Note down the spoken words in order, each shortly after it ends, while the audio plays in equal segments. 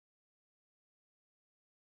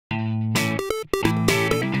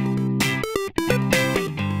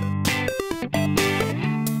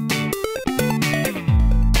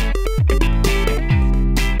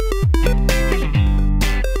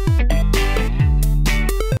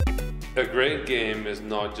A great game is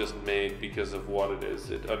not just made because of what it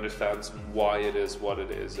is. It understands why it is what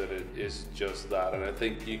it is, and it is just that. And I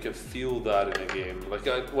think you can feel that in a game. Like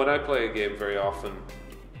when I play a game, very often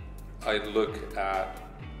I look at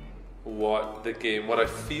what I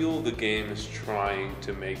feel the game is trying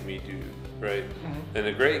to make me do, right? Mm-hmm. In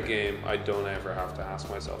a great game, I don't ever have to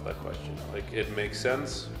ask myself that question. Like, it makes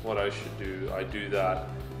sense what I should do, I do that,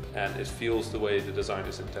 and it feels the way the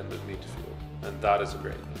designers intended me to feel. And that is a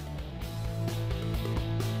great game.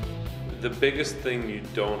 The biggest thing you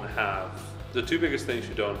don't have, the two biggest things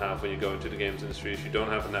you don't have when you go into the games industry is you don't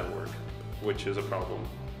have a network, which is a problem,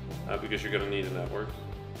 because you're going to need a network.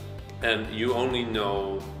 And you only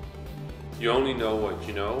know what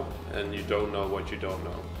you know, and you don't know what you don't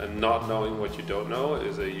know. And not knowing what you don't know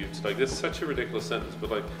is a huge, like, this is such a ridiculous sentence,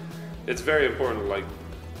 but like, it's very important. Like,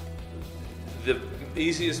 the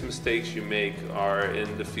easiest mistakes you make are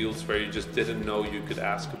in the fields where you just didn't know you could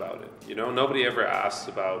ask about it. You know, nobody ever asks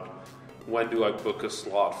about, when do I book a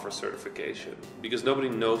slot for certification? Because nobody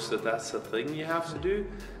knows that that's a thing you have to do.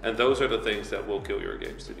 And those are the things that will kill your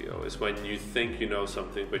game studio, is when you think you know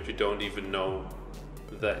something, but you don't even know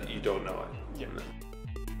that you don't know it.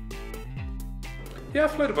 Yeah,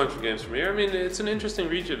 I've played a bunch of games from here. I mean, it's an interesting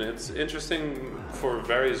region. It's interesting for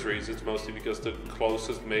various reasons, mostly because the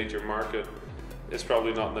closest major market is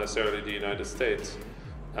probably not necessarily the United States.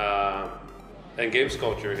 And games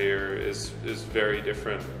culture here is very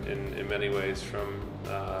different in many ways from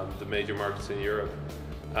the major markets in Europe.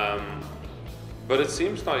 But it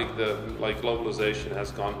seems like globalization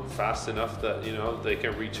has gone fast enough that, you know, they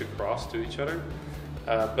can reach across to each other.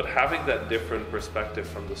 But having that different perspective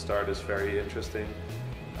from the start is very interesting.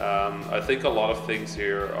 I think a lot of things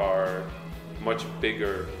here are much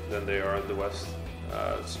bigger than they are in the West.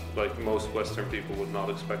 Like most Western people would not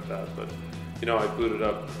expect that, but you know, I booted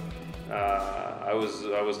up. I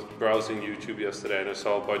was browsing YouTube yesterday and I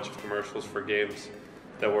saw a bunch of commercials for games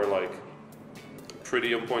that were like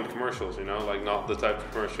pretty on point commercials, you know, like not the type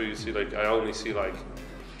of commercial you see. Like, I only see like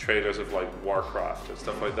trailers of like Warcraft and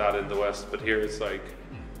stuff like that in the West, but here it's like,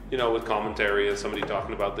 you know, with commentary and somebody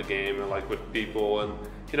talking about the game and like with people, and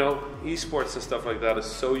you know, esports and stuff like that is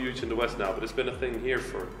so huge in the West now, but it's been a thing here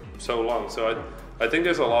for so long. So I think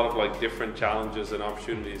there's a lot of like different challenges and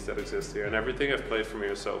opportunities that exist here, and everything I've played from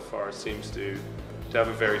here so far seems to have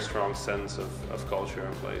a very strong sense of culture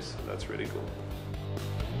and place. That's really cool.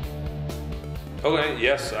 Okay,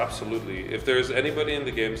 yes, absolutely. If there's anybody in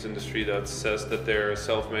the games industry that says that they're a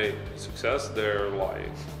self-made success, they're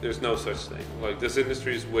lying. There's no such thing. Like, this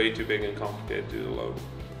industry is way too big and complicated to do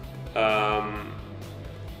alone.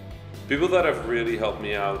 People that have really helped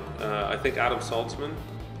me out, I think Adam Saltzman,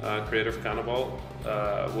 creator of Cannibal,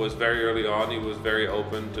 was very early on. He was very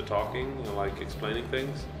open to talking and like explaining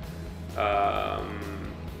things.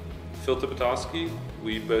 Phil Tipotowski,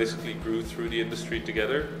 we basically grew through the industry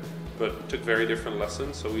together, but took very different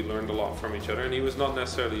lessons, so we learned a lot from each other. And he was not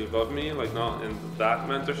necessarily above me, like not in that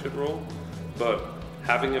mentorship role, but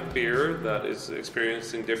having a peer that is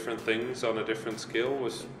experiencing different things on a different scale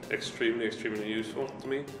was extremely, extremely useful to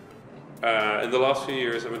me. In the last few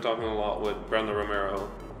years, I've been talking a lot with Brenda Romero,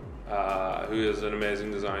 who is an amazing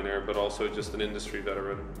designer, but also just an industry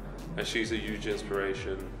veteran, and she's a huge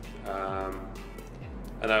inspiration.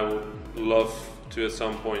 And I would love to at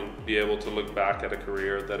some point be able to look back at a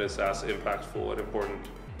career that is as impactful and important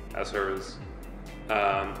as hers.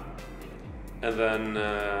 And then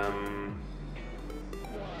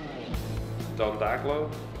Don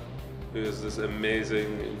Daglow, who is this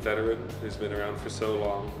amazing veteran who's been around for so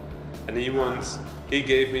long. And he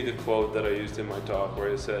gave me the quote that I used in my talk, where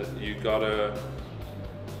he said, you gotta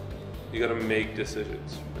make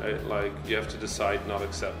decisions, right? Like, you have to decide, not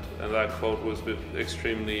accept. And that quote was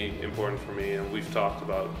extremely important for me, and we've talked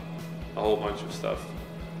about a whole bunch of stuff.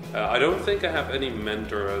 I don't think I have any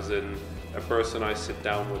mentor, as in a person I sit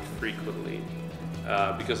down with frequently,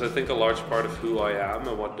 because I think a large part of who I am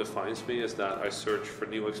and what defines me is that I search for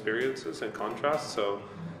new experiences and contrasts. So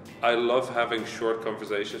I love having short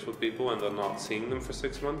conversations with people and then not seeing them for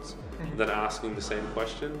 6 months, and then asking the same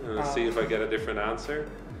question and then see if I get a different answer.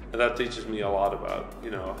 And that teaches me a lot about,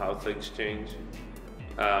 you know, how things change.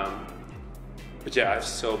 But yeah, I have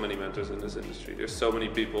so many mentors in this industry. There's so many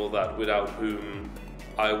people that without whom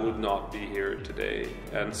I would not be here today.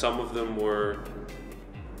 And some of them were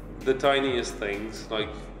the tiniest things, like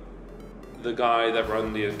the guy that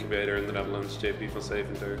ran the incubator in the Netherlands, JP van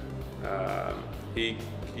Seventer.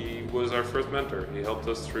 He was our first mentor. He helped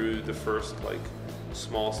us through the first like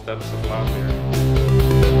small steps of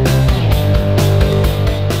Vlambeer.